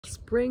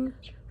Spring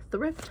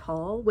thrift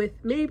haul with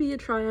maybe a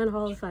try on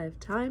haul if I have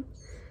time.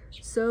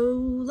 So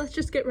let's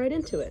just get right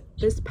into it.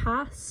 This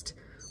past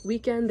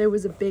weekend there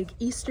was a big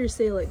Easter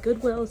sale at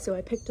Goodwill, so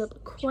I picked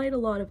up quite a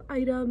lot of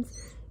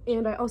items,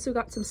 and I also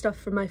got some stuff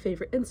from my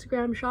favorite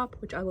Instagram shop,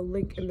 which I will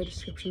link in the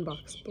description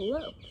box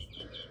below.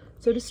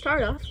 So to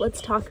start off,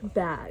 let's talk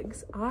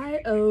bags. I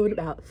own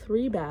about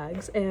 3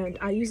 bags and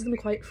I use them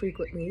quite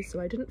frequently,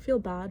 so I didn't feel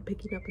bad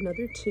picking up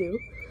another 2.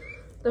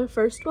 The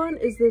first one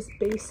is this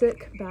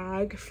basic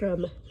bag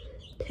from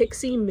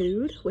Pixie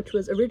Mood, which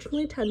was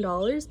originally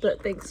 $10,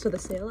 but thanks to the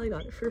sale I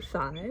got it for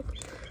 $5.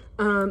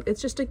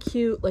 It's just a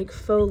cute like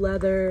faux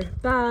leather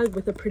bag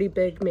with a pretty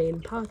big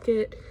main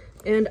pocket,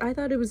 and I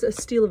thought it was a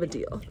steal of a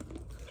deal.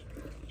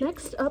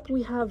 Next up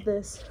we have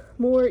this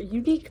more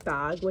unique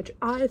bag, which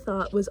I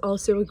thought was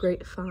also a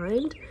great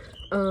find.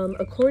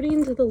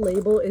 According to the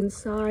label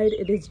inside,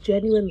 it is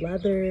genuine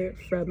leather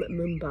from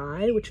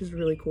Mumbai, which is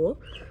really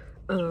cool.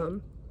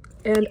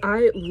 And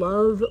I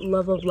love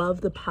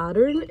the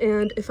pattern,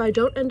 and if I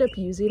don't end up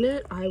using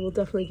it, I will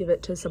definitely give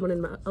it to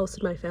someone else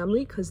in my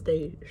family because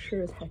they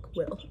sure as heck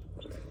will.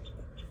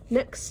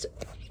 Next,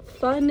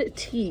 fun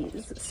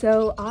tees.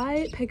 So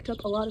I picked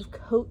up a lot of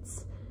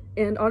coats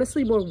and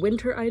honestly more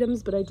winter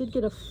items, but I did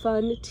get a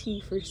fun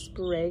tee for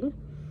spring.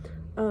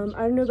 I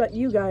don't know about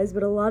you guys,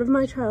 but a lot of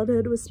my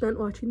childhood was spent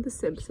watching The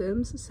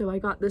Simpsons, so I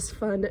got this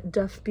fun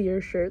Duff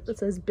Beer shirt that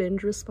says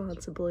binge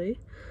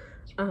responsibly.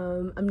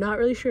 I'm not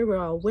really sure where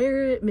I'll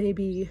wear it.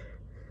 Maybe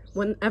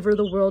whenever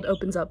the world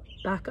opens up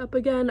back up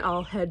again,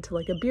 I'll head to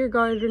like a beer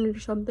garden or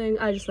something.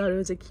 I just thought it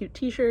was a cute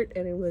t-shirt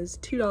and it was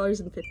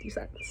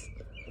 $2.50.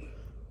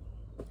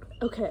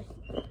 Okay,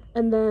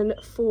 and then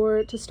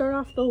to start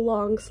off the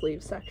long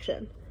sleeve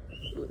section.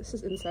 Ooh, this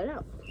is inside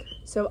out.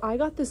 So I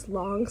got this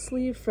long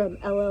sleeve from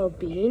LL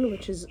Bean,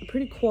 which is a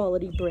pretty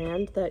quality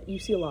brand that you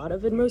see a lot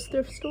of in most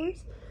thrift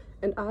stores.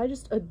 And I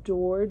just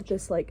adored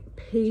this like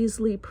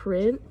paisley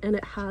print, and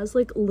it has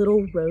like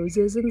little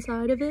roses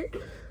inside of it.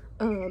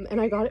 And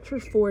I got it for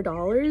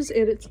 $4,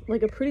 and it's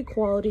like a pretty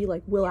quality,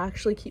 like will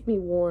actually keep me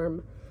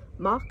warm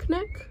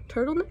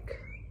turtleneck,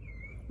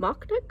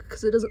 mock neck,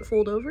 because it doesn't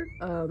fold over.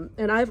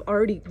 And I've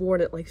already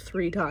worn it like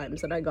 3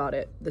 times, and I got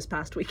it this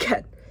past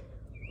weekend.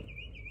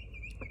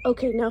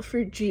 Okay, now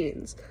for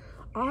jeans.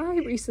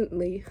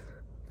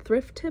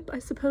 Thrift tip, I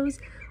suppose.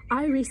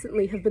 I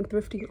recently have been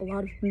thrifting a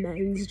lot of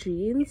men's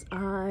jeans.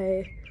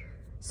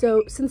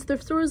 So since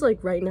thrift stores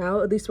like right now,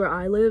 at least where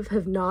I live,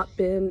 have not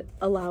been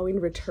allowing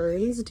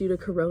returns due to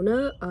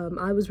Corona,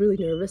 I was really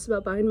nervous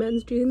about buying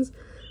men's jeans,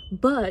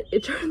 but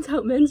it turns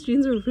out men's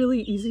jeans are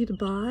really easy to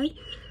buy.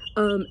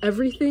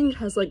 Everything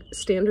has like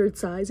standard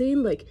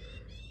sizing. Like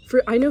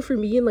I know for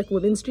me in like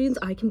women's jeans,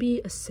 I can be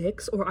a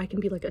 6 or I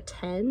can be like a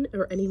 10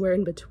 or anywhere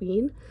in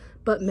between.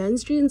 But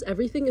men's jeans,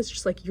 everything is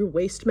just like your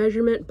waist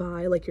measurement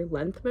by like your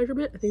length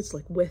measurement. I think it's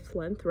like width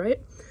length,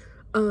 right?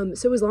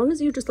 So as long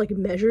as you just like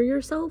measure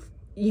yourself,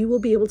 you will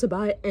be able to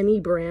buy any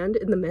brand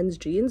in the men's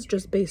jeans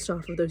just based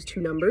off of those 2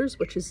 numbers,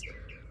 which is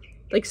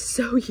like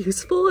so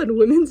useful, and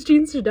women's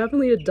jeans should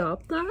definitely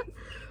adopt that.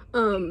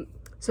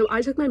 So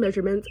I took my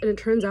measurements, and it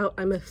turns out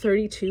I'm a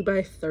 32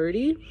 by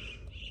 30.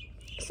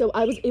 So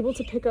I was able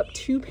to pick up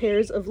 2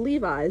 pairs of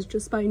Levi's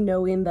just by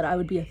knowing that I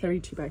would be a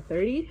 32 by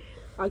 30.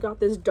 I got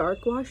this dark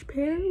wash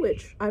pair,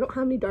 which I don't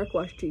have any dark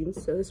wash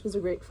jeans, so this was a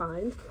great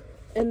find.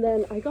 And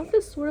then I got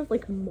this sort of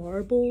like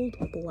marbled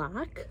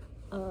black.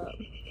 I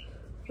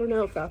don't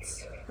know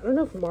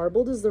if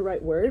marbled is the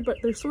right word, but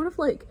they're sort of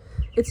like,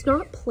 it's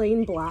not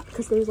plain black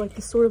because there's like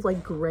this sort of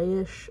like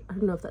grayish, I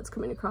don't know if that's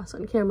coming across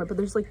on camera, but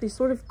there's like these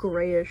sort of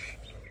grayish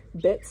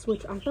bits,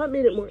 which I thought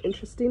made it more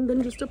interesting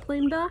than just a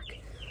plain black.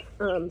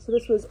 So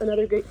this was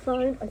another great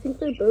find. I think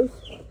they're both,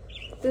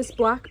 this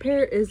black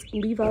pair is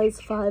Levi's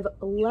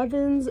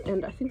 511s,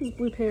 and I think this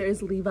blue pair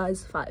is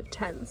Levi's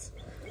 510s.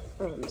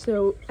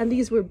 And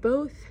these were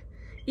both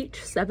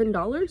each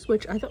 $7,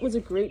 which I thought was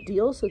a great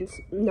deal since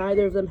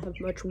neither of them have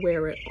much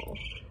wear at all,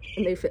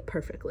 and they fit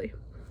perfectly.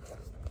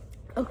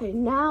 Okay,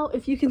 now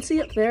if you can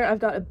see up there, I've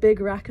got a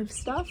big rack of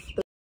stuff.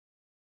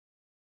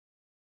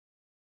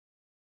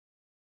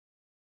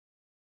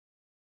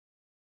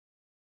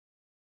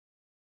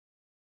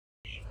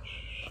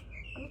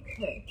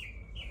 Okay,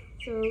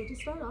 so to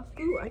start off,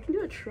 I can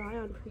do a try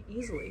on pretty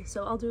easily,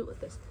 so I'll do it with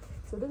this.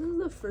 So this is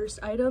the first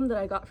item that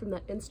I got from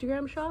that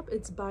Instagram shop.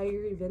 It's Buy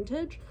Your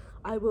Vintage.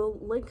 I will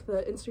link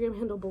the Instagram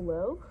handle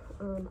below.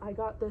 I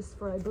got this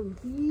for, I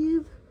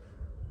believe,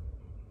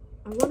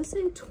 I want to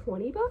say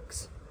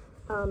 $20.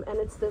 And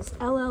it's this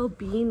LL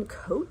Bean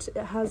coat.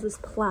 It has this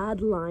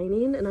plaid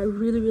lining, and I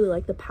really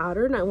like the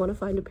pattern. I want to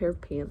find a pair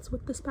of pants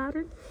with this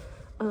pattern.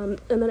 And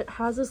then it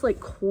has this like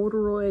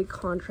corduroy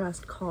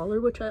contrast collar,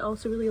 which I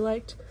also really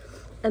liked.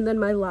 And then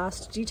my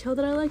last detail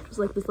that I liked was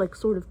like this like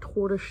sort of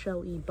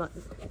tortoiseshell-y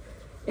button.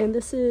 And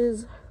this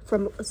is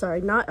from, sorry,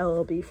 not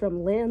LLB,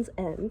 from Land's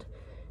End.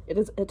 It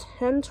is a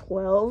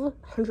 10/12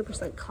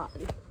 100%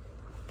 cotton.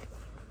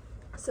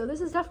 So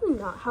this is definitely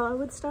not how I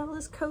would style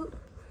this coat,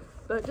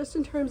 but just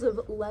in terms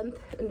of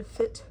length and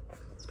fit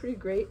It's pretty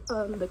great.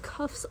 The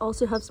cuffs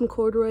also have some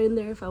corduroy in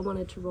there if I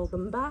wanted to roll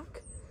them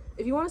back.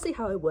 If you want to see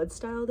how I would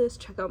style this,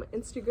 check out my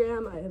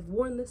Instagram. I have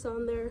worn this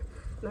on there,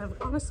 and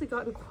I've honestly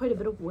gotten quite a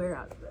bit of wear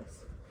out of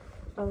this.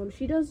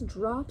 She does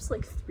drops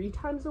like 3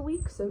 times a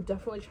week, so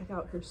definitely check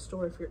out her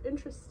store if you're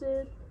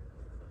interested.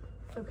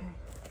 Okay,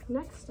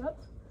 next up,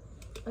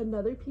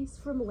 another piece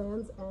from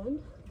Land's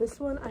End. This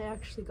one I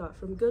actually got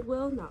from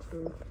Goodwill, not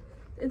from the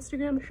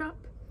Instagram shop.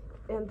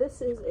 And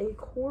this is a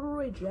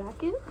corduroy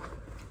jacket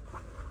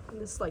in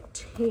this like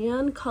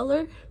tan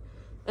color.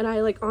 And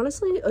I like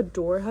honestly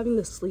adore having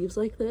the sleeves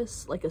like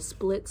this, like a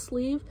split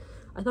sleeve.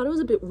 I thought it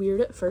was a bit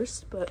weird at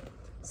first, but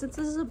since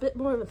this is a bit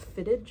more of a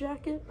fitted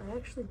jacket, I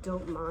actually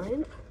don't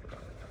mind.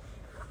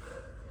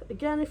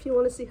 Again, if you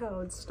want to see how I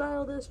would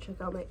style this, check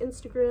out my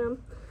Instagram.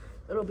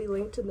 It'll be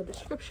linked in the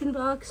description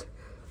box.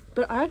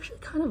 But I actually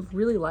kind of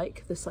really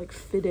like this like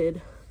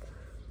fitted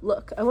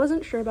look. I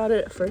wasn't sure about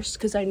it at first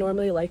because I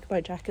normally like my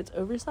jackets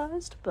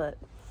oversized, but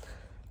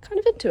kind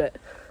of into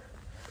it.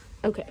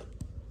 Okay.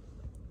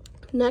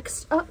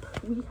 Next up,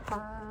 we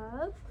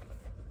have,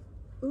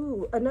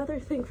 ooh, another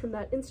thing from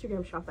that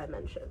Instagram shop I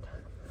mentioned.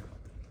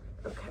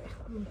 Okay,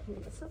 let me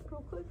clean this up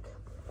real quick.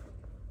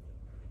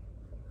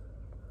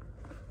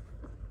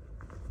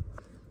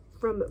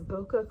 From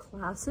Boca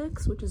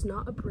Classics, which is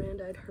not a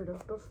brand I'd heard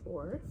of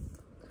before.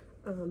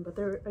 But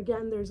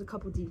there's a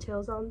couple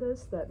details on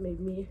this that made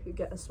me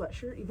get a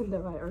sweatshirt, even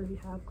though I already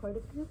have quite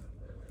a few.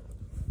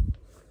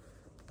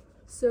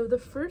 So the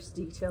first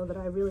detail that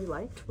I really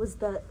liked was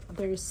that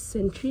there's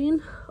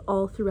cinching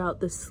all throughout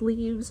the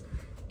sleeves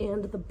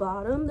and the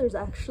bottom. There's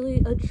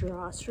actually a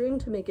drawstring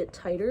to make it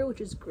tighter,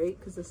 which is great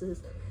because this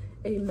is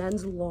a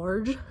men's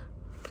large.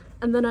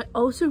 And then I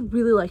also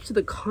really liked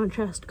the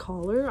contrast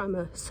collar. I'm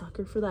a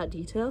sucker for that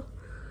detail.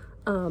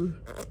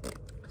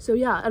 So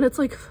yeah, and it's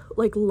like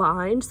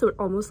lined, so it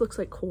almost looks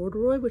like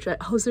corduroy, which I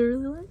also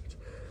really liked.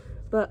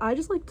 But I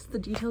just liked the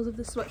details of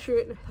this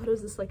sweatshirt, and I thought it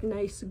was this like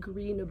nice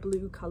green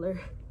blue color.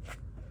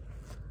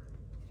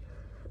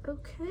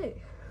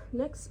 Okay,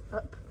 next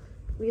up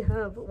we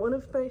have one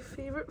of my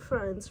favorite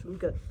finds from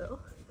Goodwill.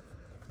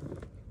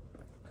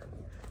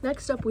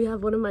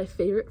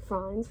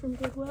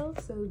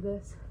 So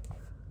this,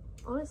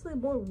 honestly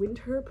more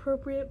winter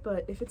appropriate,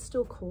 but if it's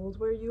still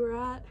cold where you are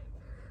at,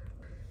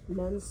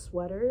 men's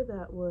sweater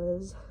that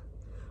was,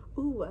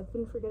 ooh, I've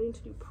been forgetting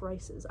to do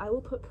prices. I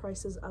will put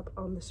prices up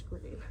on the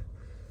screen.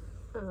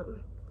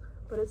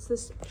 But it's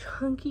this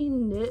chunky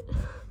knit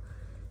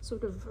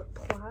sort of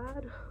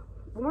plaid,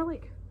 more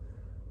like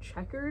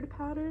checkered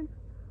pattern,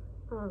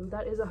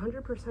 that is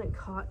 100%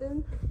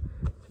 cotton.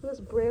 It's from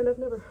this brand I've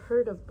never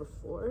heard of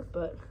before,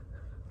 but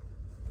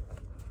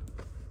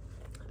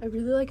I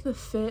really like the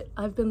fit.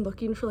 I've been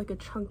looking for like a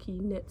chunky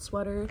knit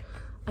sweater.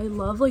 I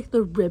love like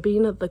the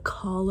ribbing of the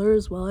collar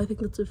as well. I think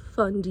that's a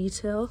fun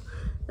detail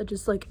that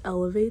just like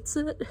elevates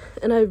it.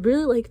 And I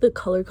really like the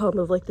color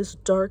combo of like this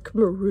dark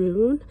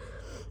maroon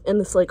and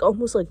this like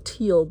almost like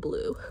teal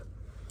blue.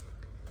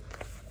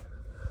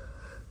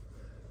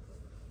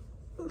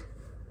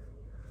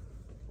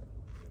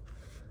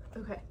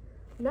 Okay,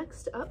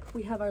 next up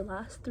we have our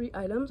last 3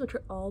 items, which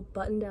are all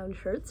button-down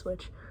shirts,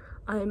 which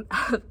I've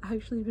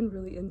actually been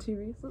really into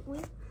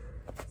recently.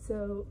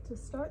 So to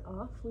start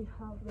off, we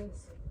have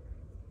this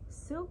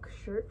silk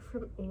shirt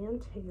from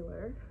Ann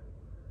Taylor.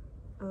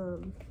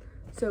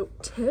 So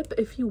tip,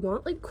 if you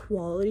want like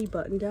quality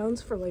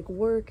button-downs for like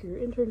work or your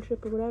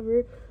internship or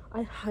whatever,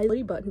 I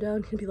highly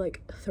button-down can be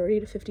like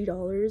 $30 to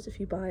 $50 if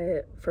you buy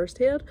it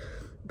firsthand.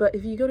 But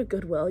if you go to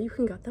Goodwill, you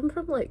can get them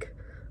from like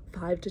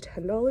 $5 to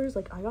 $10.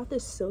 Like I got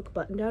this silk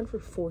button-down for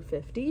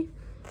 $4.50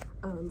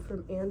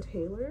 from Ann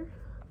Taylor,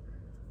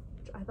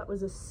 which I thought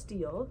was a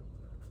steal.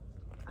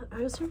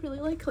 I also really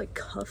like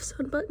cuffs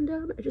on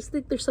button-down. I just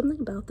think there's something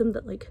about them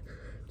that like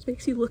just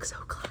makes you look so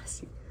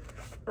classy.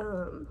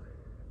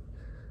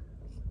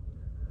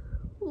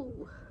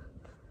 Ooh,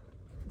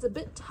 it's a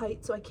bit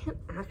tight, so I can't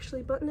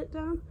actually button it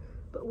down,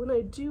 but when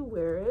I do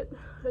wear it,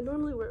 I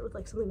normally wear it with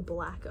like something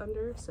black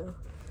under, so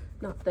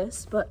not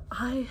this, but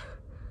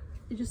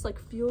it just like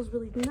feels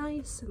really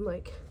nice, and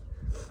like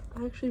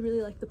I actually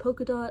really like the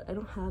polka dot. I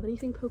don't have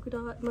anything polka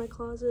dot in my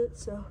closet,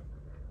 so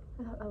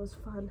I thought that was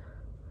fun.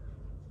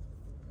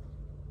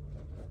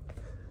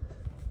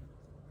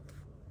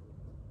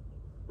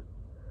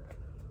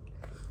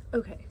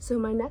 Okay, so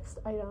my next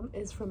item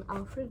is from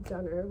Alfred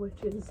Dunner,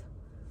 which is,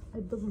 I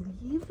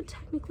believe,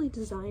 technically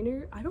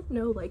designer. I don't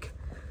know like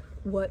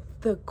what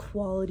the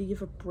quality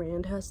of a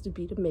brand has to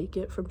be to make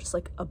it from just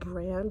like a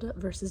brand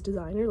versus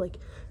designer. Like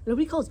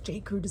nobody calls J.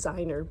 Crew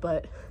designer,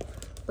 but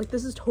like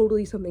this is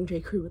totally something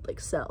J. Crew would like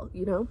sell,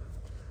 you know?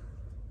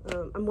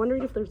 I'm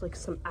wondering if there's like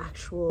some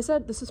actual, I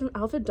said this is from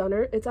Alfred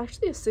Dunner. It's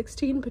actually a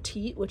 16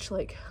 petite, which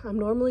like I'm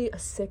normally a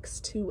 6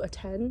 to a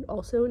 10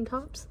 also in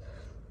tops.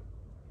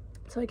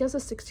 So I guess a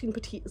 16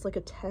 petite is like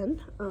a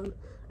 10. And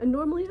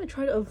normally I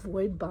try to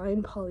avoid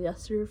buying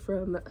polyester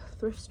from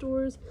thrift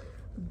stores,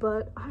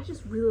 but I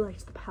just really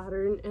liked the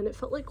pattern and it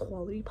felt like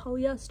quality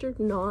polyester,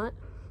 not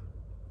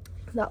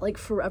that like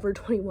Forever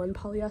 21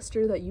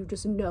 polyester that you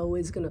just know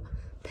is gonna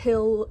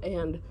pill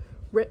and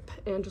rip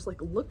and just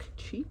like look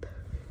cheap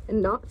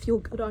and not feel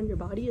good on your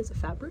body as a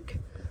fabric.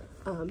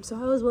 So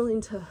I was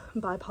willing to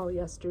buy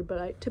polyester, but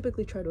I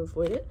typically try to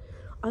avoid it.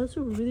 I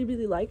also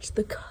really liked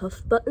the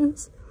cuff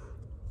buttons.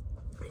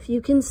 If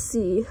you can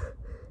see,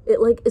 it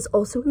like is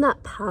also in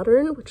that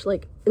pattern, which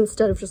like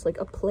instead of just like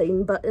a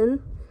plain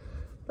button,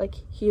 like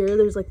here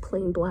there's like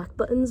plain black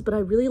buttons, but I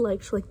really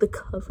liked like the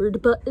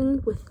covered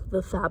button with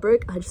the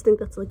fabric. I just think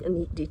that's like a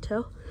neat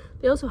detail.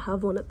 They also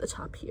have one at the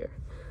top here.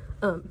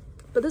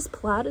 But this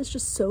plaid is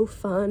just so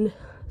fun,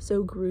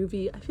 so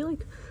groovy. I feel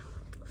like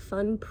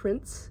fun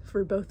prints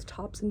for both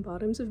tops and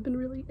bottoms have been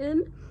really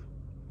in,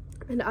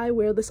 and I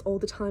wear this all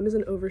the time as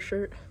an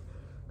overshirt.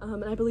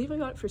 And I believe I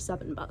got it for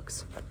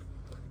 $7.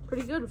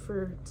 Pretty good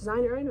for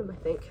designer item, I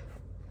think.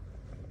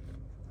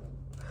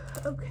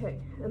 Okay,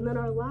 and then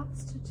our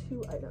last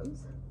two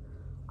items.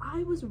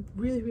 I was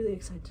really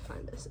excited to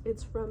find this.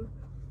 It's from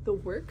The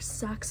Works,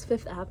 Saks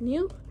Fifth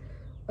Avenue.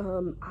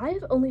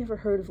 I've only ever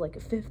heard of like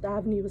Fifth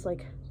Avenue as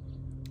like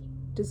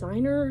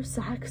designer,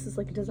 Saks is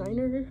like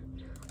designer.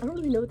 I don't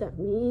really know what that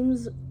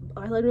means.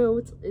 I know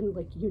it's in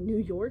like New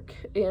York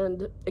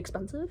and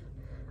expensive.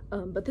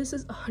 But this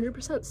is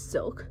 100%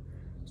 silk.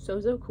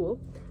 So cool.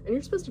 And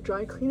you're supposed to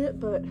dry clean it,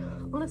 but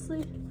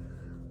honestly,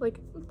 like,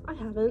 I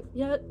haven't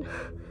yet.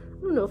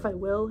 I don't know if I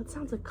will. It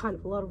sounds like kind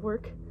of a lot of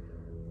work.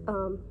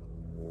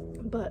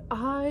 But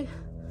I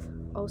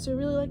also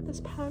really like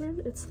this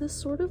pattern. It's this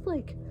sort of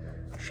like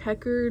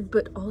checkered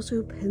but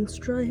also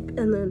pinstripe,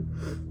 and then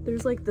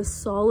there's like this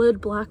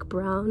solid black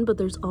brown, but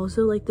there's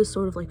also like this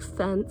sort of like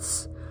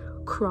fence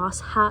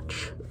cross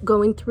hatch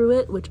going through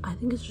it, which I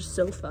think is just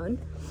so fun.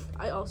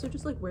 I also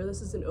just like wear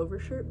this as an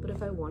overshirt, but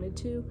if I wanted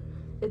to,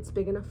 it's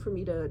big enough for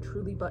me to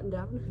truly button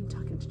down and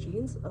tuck into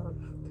jeans.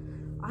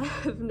 I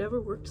have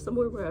never worked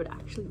somewhere where I would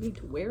actually need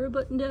to wear a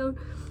button down,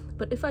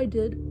 but if I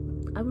did,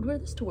 I would wear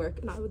this to work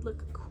and I would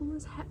look cool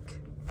as heck.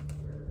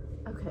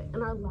 Okay,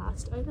 and our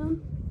last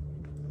item.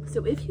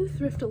 So if you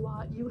thrift a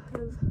lot, you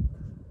have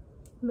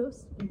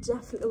most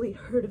definitely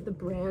heard of the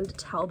brand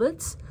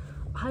Talbots.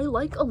 I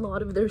like a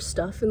lot of their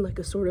stuff in like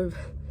a sort of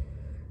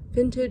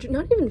vintage,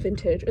 not even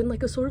vintage, in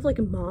like a sort of like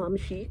mom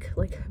chic,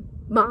 like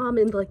mom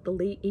in like the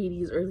late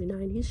 80s, early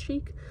 90s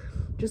chic.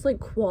 Just like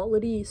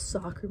quality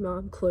soccer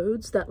mom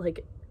clothes that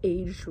like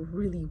aged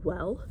really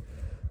well.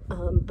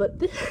 But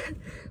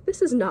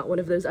this is not one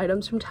of those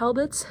items from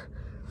Talbots.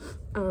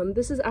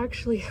 This is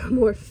actually a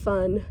more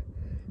fun,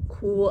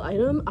 cool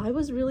item. I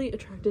was really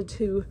attracted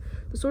to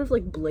the sort of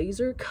like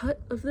blazer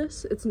cut of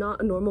this. It's not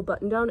a normal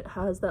button down. It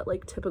has that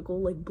like typical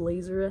like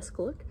blazer-esque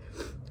look.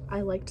 I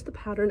liked the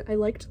pattern. I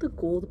liked the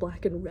gold,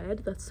 black, and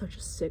red. That's such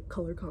a sick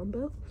color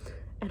combo.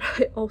 And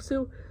I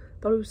also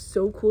thought it was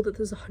so cool that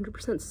this is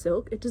 100%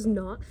 silk. It does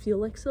not feel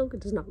like silk. It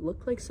does not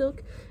look like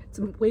silk. It's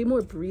way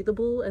more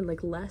breathable and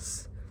like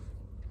less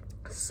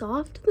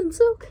soft than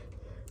silk.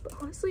 But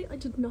honestly, I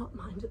did not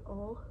mind at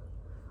all.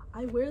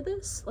 I wear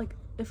this, like,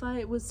 if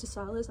I was to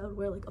style this, I would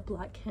wear like a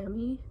black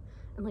cami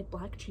and like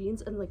black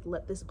jeans and like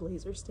let this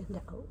blazer stand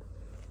out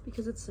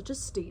because it's such a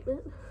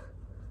statement.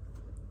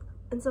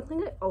 And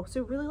something I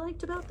also really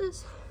liked about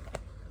this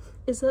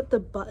is that the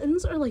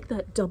buttons are like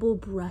that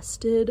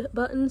double-breasted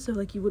button, so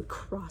like you would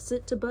cross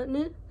it to button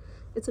it.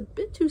 It's a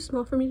bit too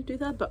small for me to do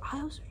that, but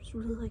I also just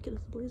really like it as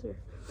a blazer.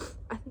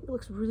 I think it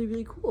looks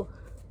really cool.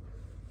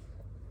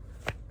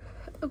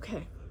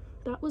 Okay,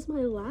 that was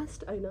my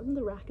last item.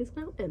 The rack is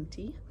now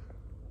empty.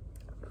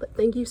 But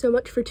thank you so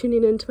much for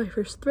tuning in to my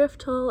first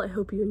thrift haul. I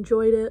hope you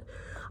enjoyed it.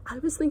 I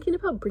was thinking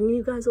about bringing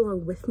you guys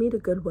along with me to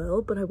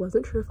Goodwill, but I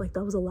wasn't sure if like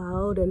that was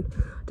allowed, and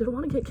didn't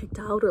want to get kicked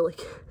out or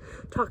like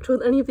talk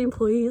to any of the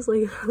employees.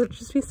 Like, it would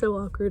just be so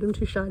awkward. I'm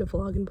too shy to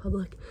vlog in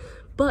public.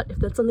 But if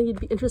that's something you'd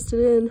be interested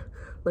in,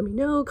 let me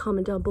know.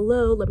 Comment down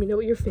below. Let me know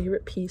what your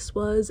favorite piece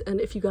was,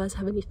 and if you guys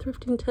have any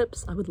thrifting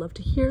tips, I would love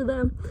to hear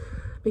them.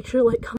 Make sure to like, comment,